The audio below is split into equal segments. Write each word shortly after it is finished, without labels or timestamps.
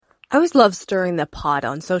I always love stirring the pot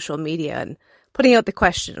on social media and putting out the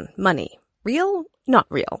question, money, real, not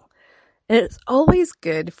real? And it's always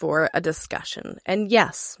good for a discussion. And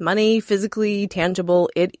yes, money, physically tangible,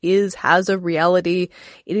 has a reality.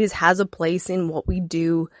 Has a place in what we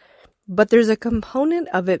do. But there's a component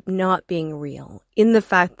of it not being real in the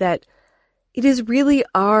fact that it is really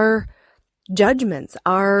our judgments,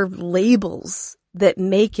 our labels that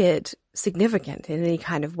make it significant in any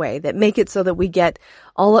kind of way, that make it so that we get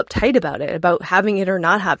all uptight about it, about having it or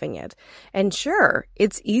not having it. And sure,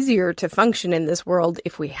 it's easier to function in this world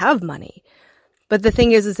if we have money. But the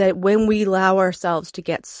thing is that when we allow ourselves to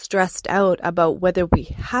get stressed out about whether we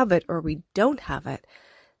have it or we don't have it,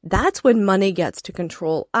 that's when money gets to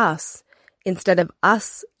control us instead of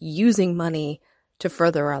us using money to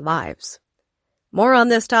further our lives. More on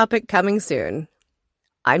this topic coming soon.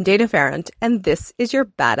 I'm Dana Ferrant, and this is your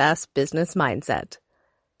Badass Business Mindset.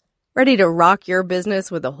 Ready to rock your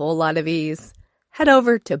business with a whole lot of ease? Head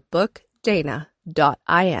over to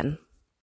bookdana.in.